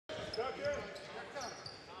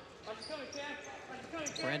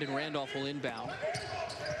Brandon Randolph will inbound.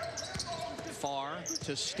 Far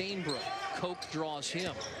to Stainbrook. Koch draws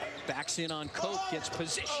him. Backs in on Koch, gets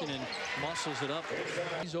position and muscles it up.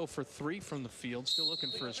 He's 0 for 3 from the field, still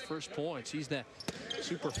looking for his first points. He's that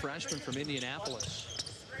super freshman from Indianapolis.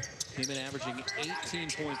 He's been averaging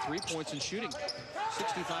 18.3 points and shooting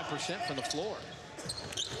 65% from the floor.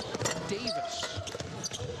 Davis.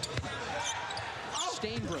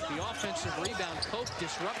 Stainbrook, the offensive rebound. Koch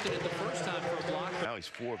disrupted it the first time for a block. Now he's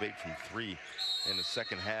 4 of 8 from 3 in the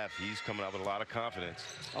second half. He's coming out with a lot of confidence.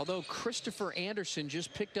 Although Christopher Anderson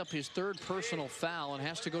just picked up his 3rd personal foul and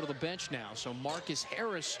has to go to the bench now. So Marcus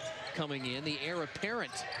Harris coming in, the heir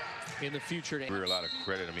apparent in the future. A lot of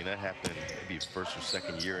credit. I mean, that happened maybe his 1st or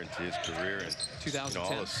 2nd year into his career, and 2010.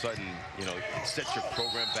 all of a sudden, it sets your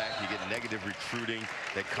program back. You get negative recruiting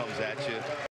that comes at you.